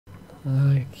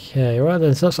Okay, right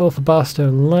then, so that's all for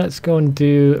Barstone. Let's go and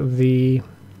do the...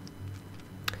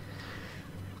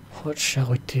 What shall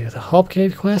we do? The Hobbe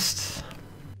Cave quest?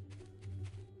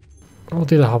 We'll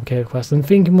do the Hobbe Cave quest. I'm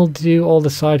thinking we'll do all the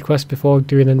side quests before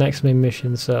doing the next main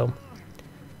mission, so...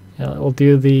 Yeah, we'll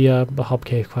do the Hobbe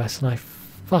Cave quest, and I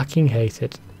fucking hate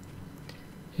it.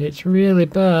 It's really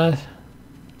bad.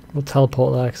 We'll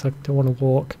teleport there, because I don't want to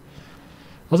walk.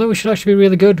 Although we should actually be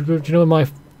really good, you know, with my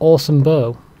awesome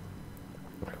bow.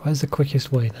 Where's the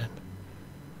quickest way then?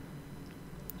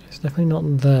 It's definitely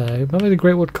not there. Maybe the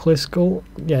Greatwood Callisco.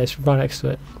 Yeah, it's right next to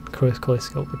it.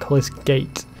 Callisco, the Callis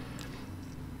Gate.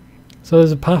 So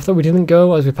there's a path that we didn't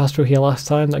go as we passed through here last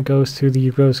time that goes to the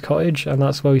Rose Cottage, and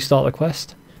that's where we start the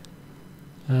quest.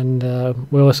 And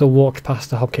we also walked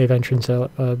past the Hobbe Cave entrance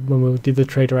when we did the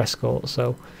trader escort,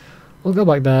 so we'll go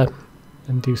back there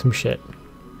and do some shit.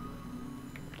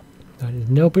 There's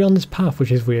nobody on this path,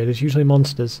 which is weird. There's usually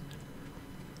monsters.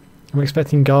 I'm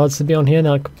expecting guards to be on here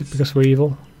now because we're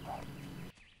evil.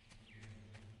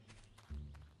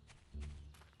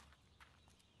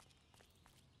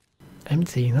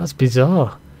 Empty, that's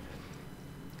bizarre.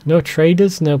 No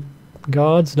traders, no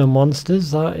guards, no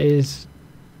monsters. That is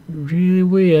really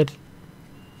weird.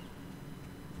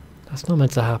 That's not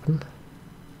meant to happen.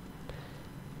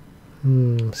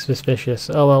 Suspicious.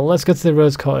 Oh well, let's go to the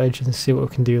Rose Cottage and see what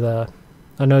we can do there.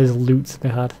 I know there's loot to be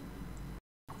had.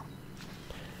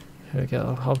 Here we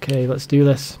go. Okay, let's do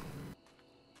this.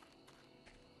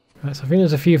 Right, so I think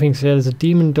there's a few things here. There's a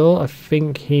demon door. I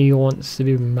think he wants to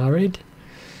be married.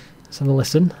 Let's have a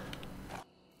listen.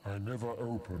 I never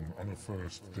open on a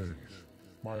first date.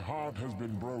 My heart has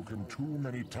been broken too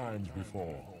many times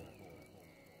before.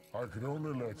 I can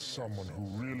only let someone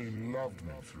who really loved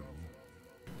me through.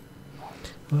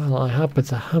 Well, I happen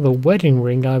to have a wedding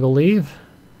ring, I believe.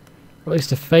 Or at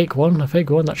least a fake one. A fake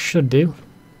one, that should do.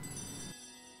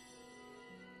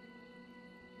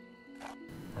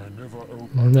 I never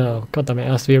open. No, goddammit, it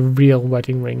has to be a real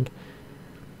wedding ring.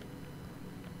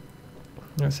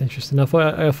 That's interesting. I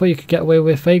thought you could get away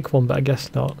with a fake one, but I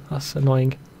guess not. That's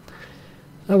annoying.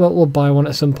 Oh well, we'll buy one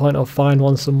at some point or find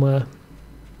one somewhere.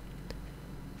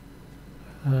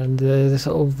 And this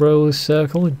little rose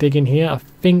circle, dig in here. I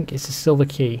think it's a silver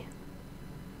key.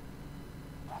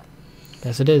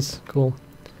 Yes it is, cool.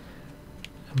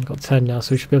 And we've got 10 now,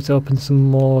 so we should be able to open some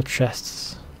more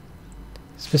chests.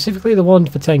 Specifically the one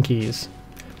for 10 keys.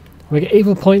 We get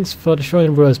evil points for destroying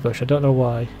a rosebush, I don't know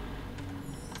why.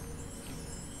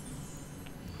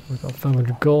 We've got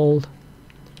 500 gold.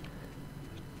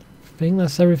 I think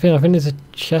that's everything. I think there's a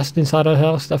chest inside our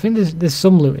house. I think there's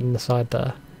some loot in the side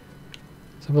there.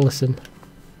 Let's have a listen.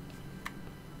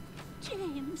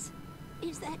 James,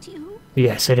 is that you?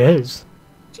 Yes, it is.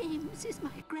 James is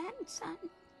my grandson.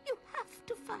 You have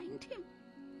to find him.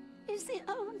 He's the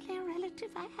only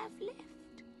relative I have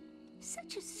left.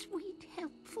 Such a sweet,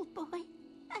 helpful boy.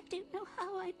 I don't know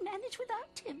how I'd manage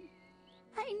without him.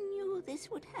 I knew this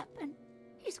would happen.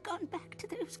 He's gone back to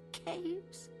those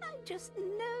caves. I just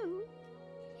know.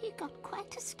 He got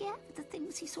quite a scare with the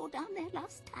things he saw down there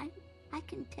last time, I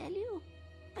can tell you.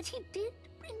 But he did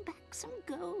bring back some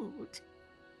gold.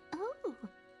 Oh,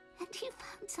 and he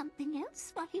found something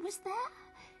else while he was there.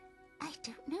 I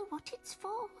don't know what it's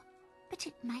for, but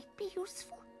it might be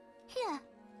useful. Here.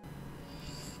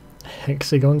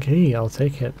 Hexagon key, I'll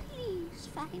take it. Please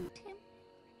find him.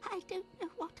 I don't know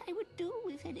what I would do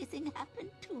if anything happened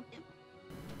to him.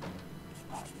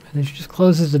 And then she just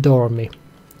closes the door on me.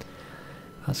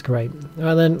 That's great.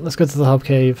 Alright then, let's go to the Hobbe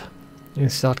Cave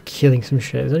and start killing some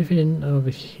shit. Is there anything over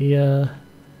here?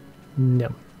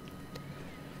 No.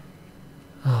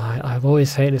 Oh, I've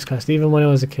always hated this quest, even when I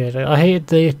was a kid. I hated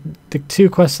the two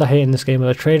quests I hate in this game are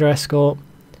the Trader Escort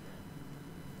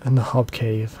and the Hobbe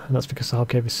Cave. And that's because the Hobbe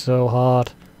Cave is so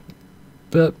hard.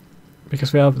 But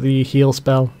because we have the heal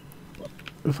spell,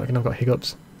 oof, I've got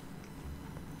hiccups.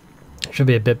 It should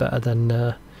be a bit better than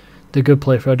the good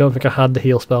playthrough. I don't think I had the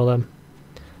heal spell then.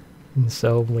 And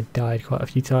so we died quite a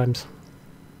few times.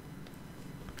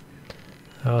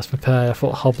 I was prepared. I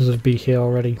thought Hobbes would be here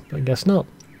already, but I guess not.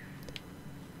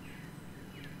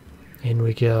 In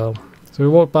we go. So we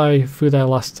walked through there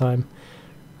last time.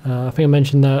 I think I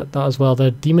mentioned that as well. The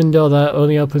demon door there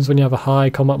only opens when you have a high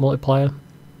combat multiplier,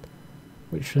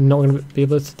 which I'm not going to be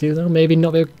able to do now. Maybe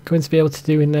not going to be able to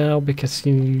do it now because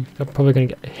you're probably going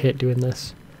to get hit doing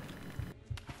this.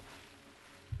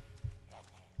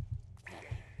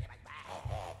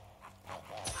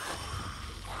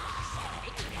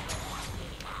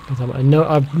 I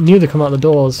knew they come out the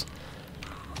doors.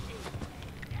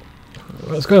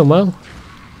 It's going well.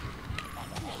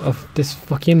 Oh, this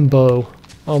fucking bow.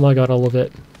 Oh my god, I love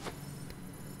it.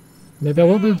 Maybe I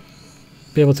will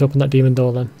be able to open that demon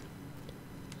door then.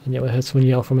 And yet we heard someone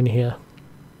yell from in here.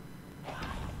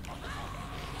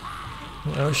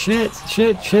 Oh shit,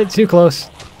 shit, shit, too close.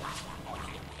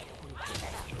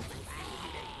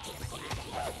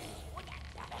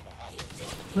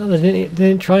 Well, they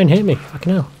didn't try and hit me.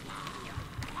 Fucking hell.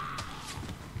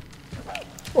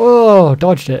 Oh,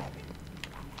 dodged it.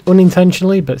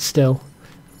 Unintentionally, but still.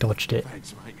 Dodged it.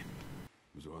 Thanks, mate.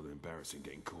 It was rather embarrassing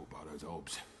getting caught by those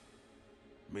Hobbes.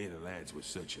 Me and the lads were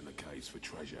searching the caves for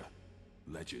treasure.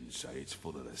 Legends say it's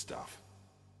full of their stuff.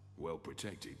 Well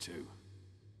protected, too.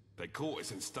 They caught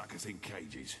us and stuck us in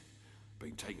cages.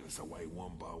 Been taking us away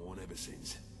one by one ever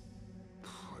since.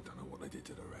 I don't know what they did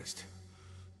to the rest,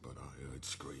 but I heard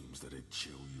screams that'd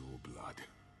chill your blood.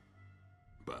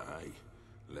 But hey,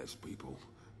 less people,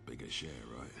 bigger share,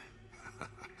 right?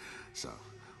 So,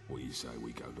 what do you say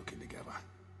we go looking together?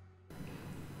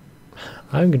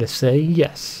 I'm gonna say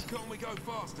yes. Can't we go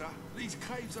faster? These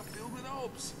caves are filled with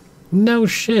Hobbes. No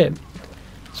shit.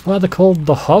 That's why they're called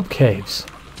the Hobbe Caves.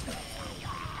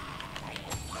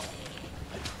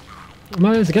 I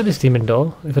might be able to get this demon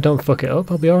door. If I don't fuck it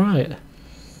up, I'll be alright.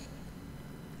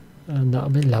 And that'll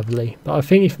be lovely. But I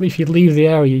think if you leave the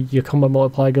area, your combat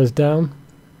multiplier goes down.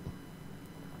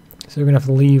 So we're going to have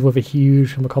to leave with a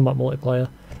huge combat multiplier.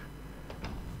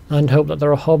 And hope that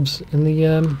there are Hobbes in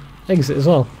the exit as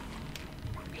well.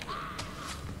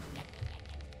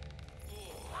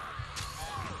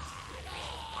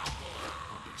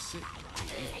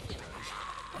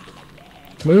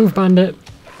 Move, bandit!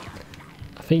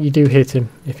 I think you do hit him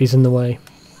if he's in the way.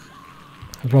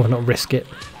 I'd rather not risk it.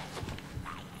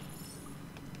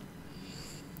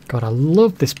 God, I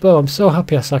love this bow. I'm so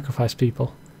happy I sacrificed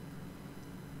people.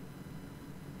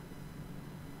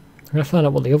 I'm going to find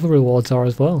out what the other rewards are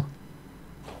as well.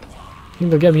 I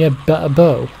think they'll get me a better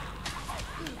bow.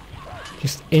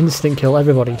 Just instant kill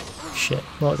everybody. Shit.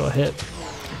 Well, I got hit.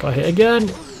 Got hit again.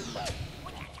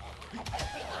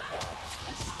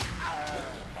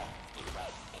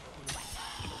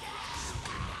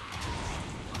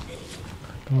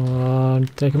 Come on,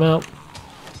 take him out.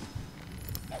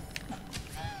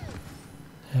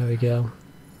 There we go.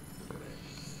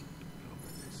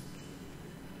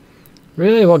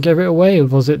 Really? What gave it away?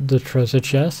 Was it the treasure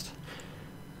chest?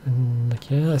 And like,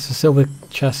 yeah, it's a silver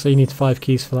chest, so you need 5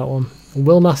 keys for that one.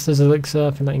 Willmaster's elixir,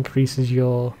 I think that increases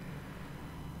your...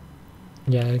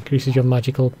 yeah, increases your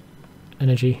magical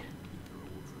energy.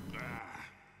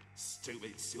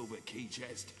 Stupid silver key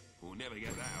chest. We'll never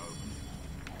get that open.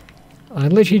 I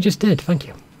literally just did, thank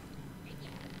you.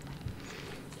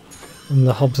 And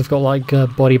the Hobbes have got like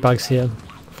body bags here,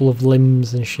 full of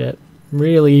limbs and shit.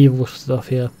 Really evil stuff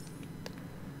here.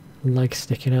 Legs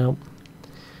sticking out.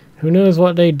 Who knows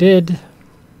what they did?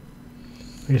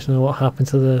 We just know what happened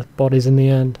to the bodies in the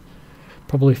end.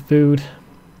 Probably food. I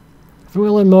think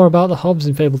we'll learn more about the Hobbes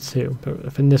in Fable 2, but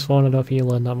if in this one I don't think you'll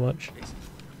learn that much.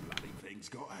 Bloody thing's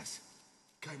got us.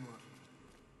 Come on.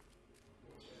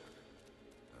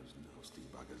 Those nasty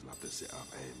buggers love to set up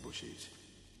ambushes.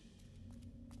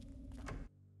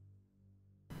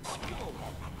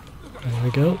 There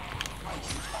we go.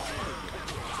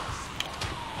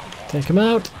 Take him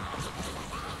out.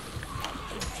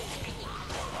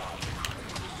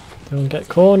 Don't get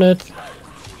cornered.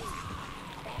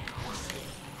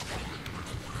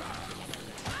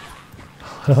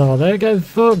 Oh, they're getting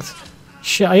fucked.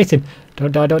 Shit, I hit him.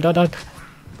 Don't die, don't die, don't die.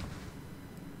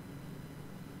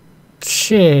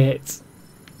 Shit.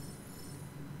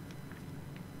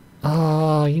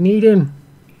 Oh, you need him.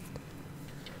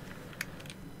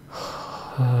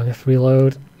 Oh, I have to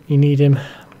reload. You need him.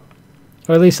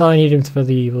 Or at least I need him for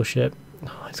the evil ship.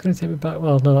 Oh, it's going to take me back.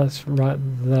 Well, no, that's right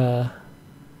there.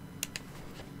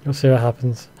 We'll see what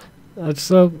happens.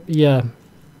 So, yeah.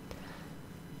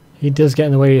 He does get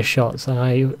in the way of shots, and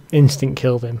I instant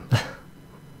killed him.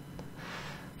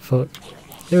 Fuck.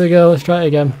 Here we go, let's try it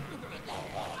again.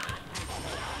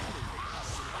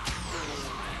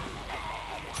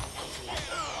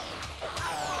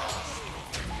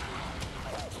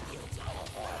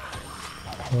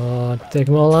 Oh, take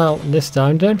them all out this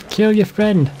time. Don't kill your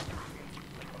friend.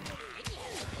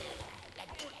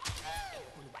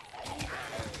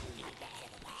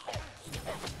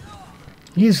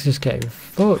 He's just getting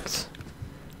fucked.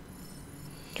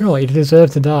 You know what? You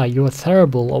deserve to die. You are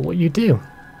terrible at what you do.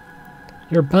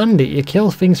 You're a bandit. You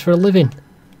kill things for a living.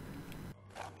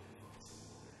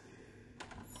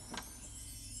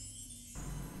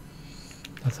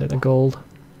 I'll take the gold.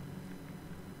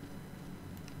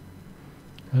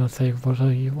 I'll take, what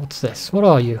are you? What's this? What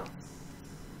are you?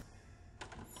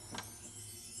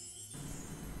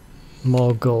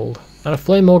 More gold. And a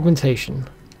flame augmentation.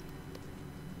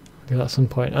 do that at some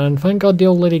point. And thank God the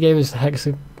old lady gave us the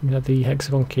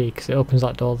hexagon key, because it opens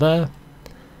that door there.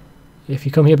 If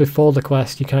you come here before the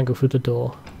quest, you can't go through the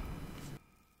door.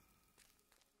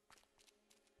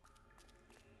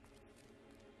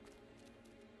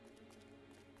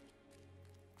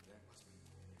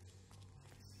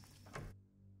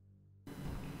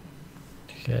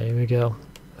 Okay, here we go.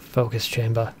 Focus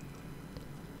chamber.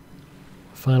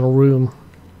 Final room.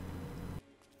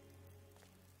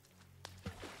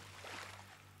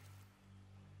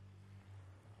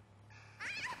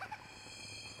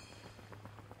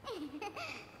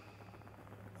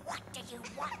 What do you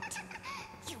want?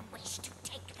 You wish to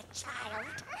take the child?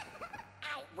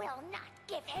 I will not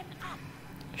give him up.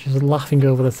 She's laughing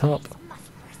over the top.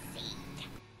 Must proceed.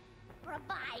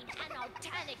 Provide an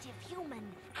alternative human,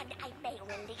 and I may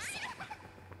release him.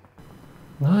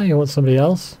 Ah, you want somebody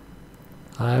else?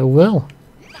 I will.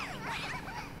 Very well.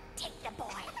 Take the boy.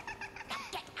 Now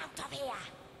get out of here.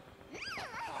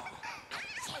 Or I'll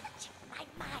change my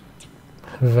mind.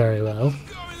 Very well.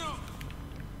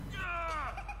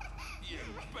 You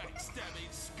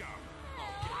backstabbing scum!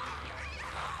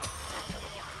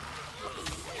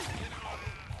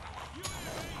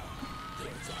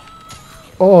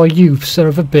 Oh, you son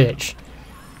of a bitch.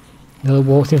 They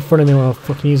walked in front of me while I was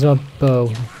fucking using my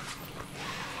bow.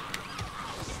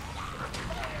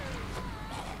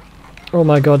 Oh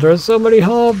my god, there are so many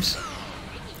hobs!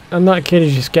 And that kid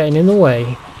is just getting in the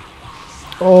way.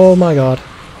 Oh my god.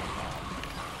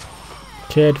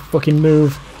 Kid, fucking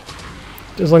move.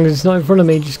 As long as it's not in front of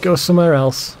me, just go somewhere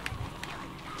else.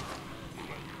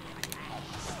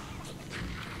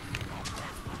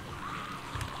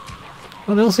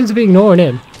 Well, they all seem to be ignoring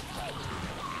him.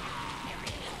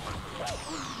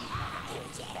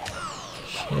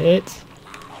 Shit.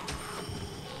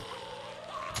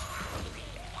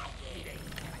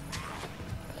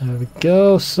 There we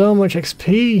go, so much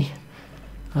XP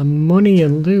and money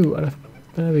and loot.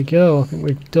 There we go, I think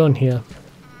we're done here.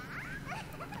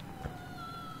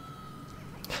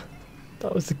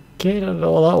 That was the gate, I don't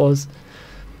know what that was.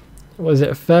 Was it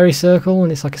a fairy circle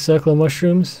and it's like a circle of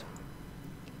mushrooms?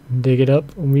 Dig it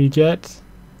up and we get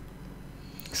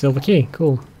silver key,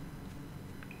 cool.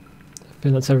 I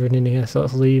think that's everything in here, so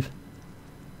let's leave.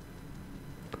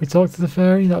 Can we talk to the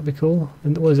fairy? That'd be cool.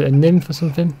 And was it a nymph or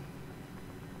something?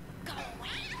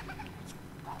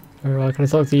 Alright, can I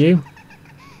talk to you?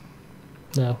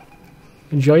 No.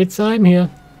 Enjoy your time here.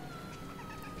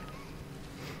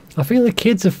 I think the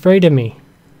kid's afraid of me.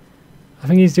 I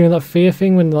think he's doing that fear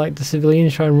thing when like the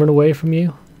civilians try and run away from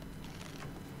you.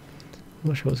 I'm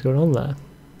not sure what's going on there.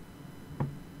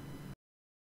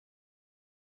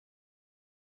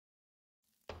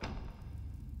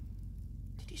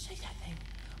 Did you say that thing?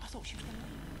 I thought she was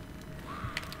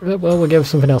going to... Well, we gave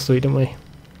something else to eat, didn't we?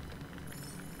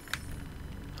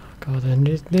 Oh god, and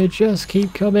they just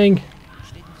keep coming.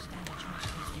 She didn't stand a chance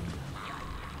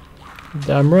against you.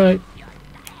 Damn right.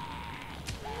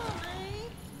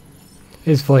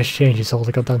 His voice changes all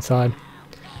the goddamn time.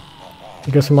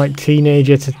 He goes from like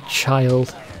teenager to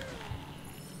child.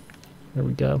 There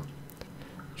we go.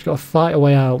 Just gotta fight a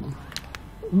way out.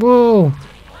 Whoa!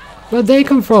 Where'd they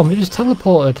come from? They just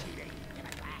teleported.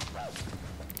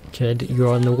 Kid,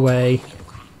 you're on the way.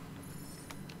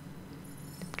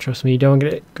 Trust me, you don't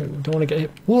want to get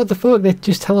hit. What the fuck? They're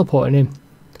just teleporting him.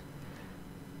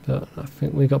 But I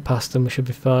think we got past them. We should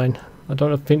be fine. I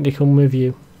don't think they come with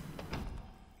you.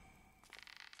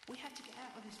 We have to get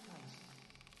out of this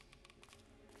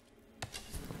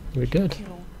place. We're good.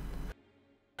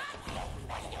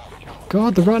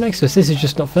 God, they're right next to us. This is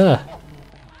just not fair.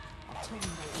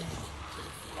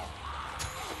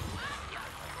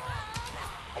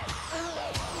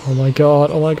 Oh my god,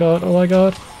 oh my god, oh my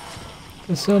god.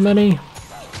 There's so many.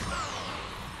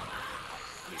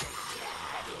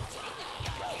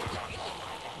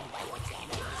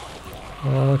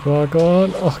 Oh god,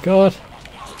 god, oh god.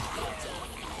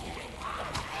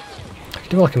 I could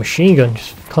do like a machine gun,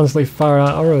 just constantly fire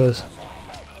out arrows.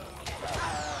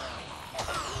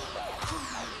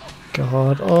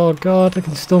 God, oh god, they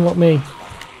can still not me.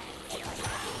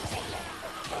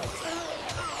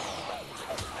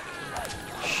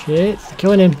 Shit, they're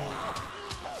killing him.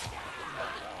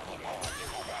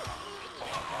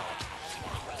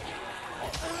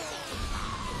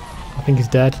 I think he's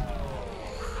dead.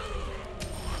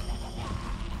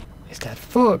 He's dead.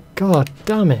 Fuck, god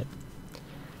damn it.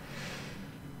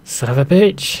 Son of a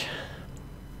bitch.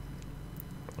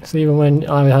 So even when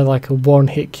I had like a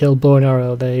one-hit kill bow and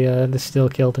arrow, they still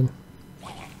killed him.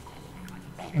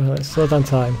 Let's slow down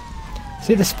time.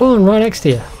 See, they spawn right next to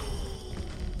you.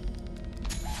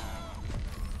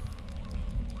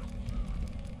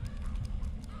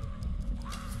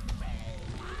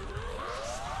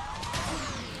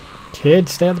 Kid,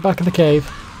 stay at the back of the cave.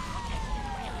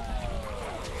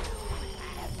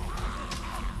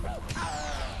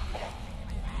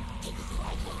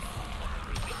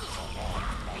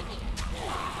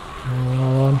 Come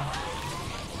on.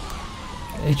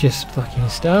 It just fucking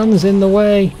stands in the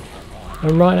way.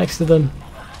 I'm right next to them.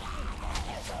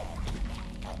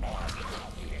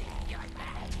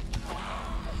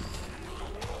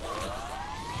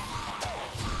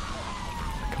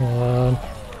 Come on.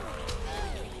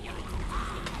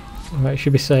 Alright,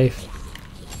 should be safe.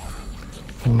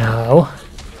 For now.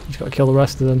 He's got to kill the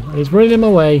rest of them. He's running in my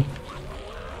way.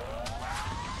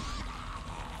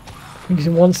 I think he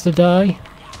wants to die.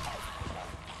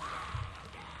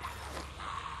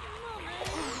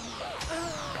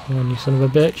 Come on, you son of a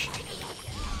bitch.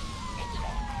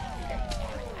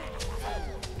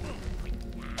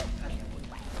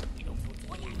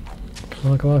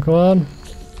 Come on, come on, come on.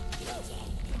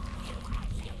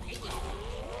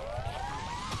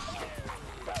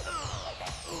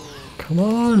 Come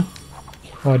on!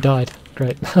 Oh, I died.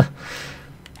 Great. Come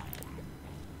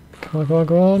on, come on,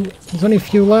 come on. There's only a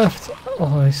few left.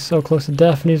 Oh, he's so close to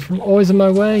death and he's always in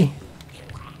my way.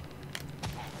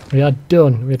 We are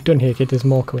done. We're done here, kid. There's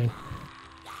more coming.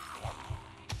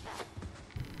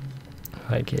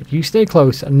 Right, kid. You stay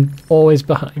close and always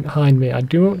behind me. I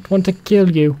don't want to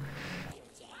kill you.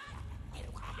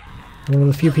 I'm one of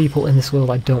the few people in this world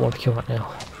I don't want to kill right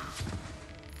now.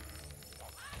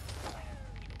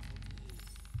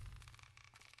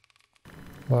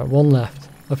 Right, one left.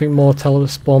 I think more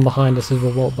tellers spawn behind us as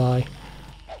we walk by.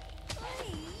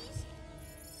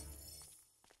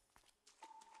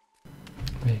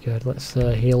 Very good, let's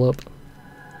heal up.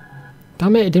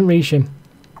 Damn it, it didn't reach him.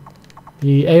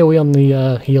 The AoE on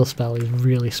the heal spell is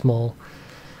really small.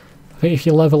 I think if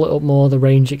you level it up more, the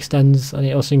range extends and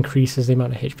it also increases the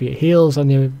amount of HP it heals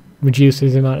and it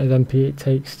reduces the amount of MP it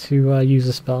takes to use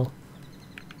the spell.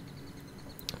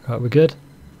 Right, we're good?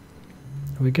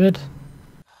 Are we good?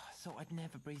 I thought I'd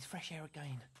never breathe fresh air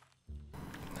again.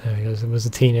 There he goes, there was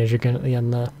a teenager again at the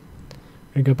end there.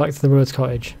 We're going to go back to the Rhodes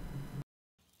Cottage.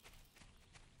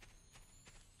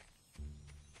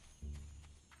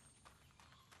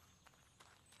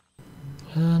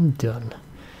 And done.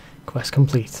 Quest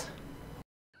complete.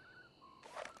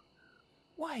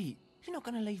 Wait, you're not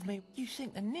going to leave me. You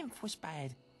think the nymph was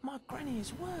bad. My granny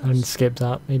is worse. I didn't skip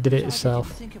that, he did it So I himself.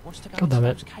 didn't think it was to go God damn into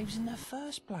it. those caves in the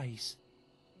first place.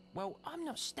 Well, I'm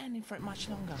not standing for it much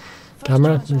longer. First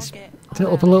Camera, chance I let's get, tilt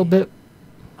I'm up a out little of here. bit.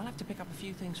 I'll have to pick up a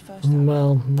few things first.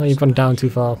 Well, now you've gone down too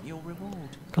far. Your reward.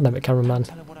 God damn it, cameraman.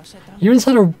 Tell her what I said, don't You're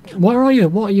inside a... Where are you?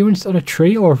 What, are you inside a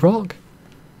tree or a rock?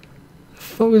 The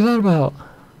fuck was that about?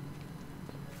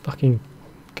 Fucking...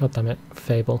 God damn it,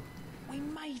 Fable. we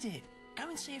made it. Go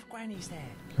and see if Granny's there.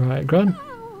 Right, Gran?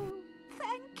 Oh,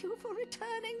 thank you for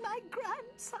returning my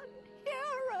grandson,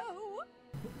 Hero.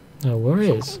 No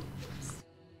worries.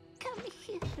 Come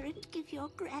here and give your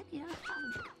granny a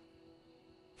hug.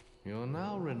 You're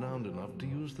now renowned enough to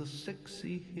use the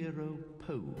sexy hero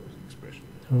pose expression.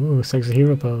 Ooh, sexy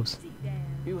hero pose.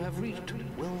 You have reached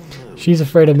well known. She's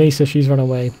afraid of me, so she's run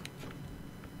away.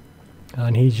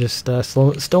 And he's just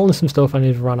stolen some stuff and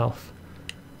he's run off.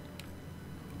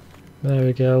 There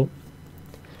we go.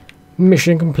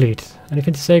 Mission complete.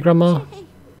 Anything to say, Grandma?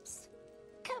 James,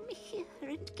 come here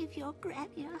and give your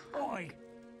granny a hug. Oi!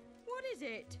 What is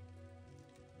it?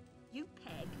 You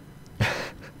peg.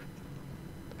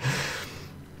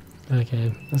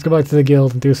 Okay, let's go back to the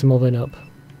guild and do some leveling up.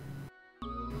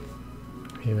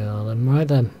 Here we are then, right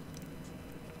then.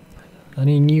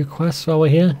 Any new quests while we're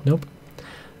here? Nope.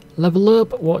 Level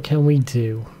up, what can we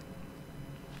do?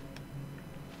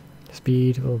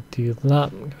 Speed, we'll do that.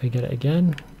 Can we get it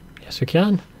again? Yes we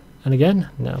can. And again?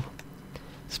 No.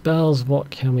 Spells, what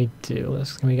can we do?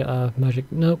 Can we get our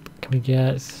magic? Nope. Can we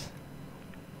get...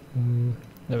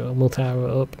 there we go,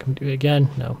 multi-arrow up. Can we do it again?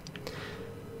 No.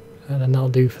 And then that'll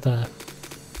do for that.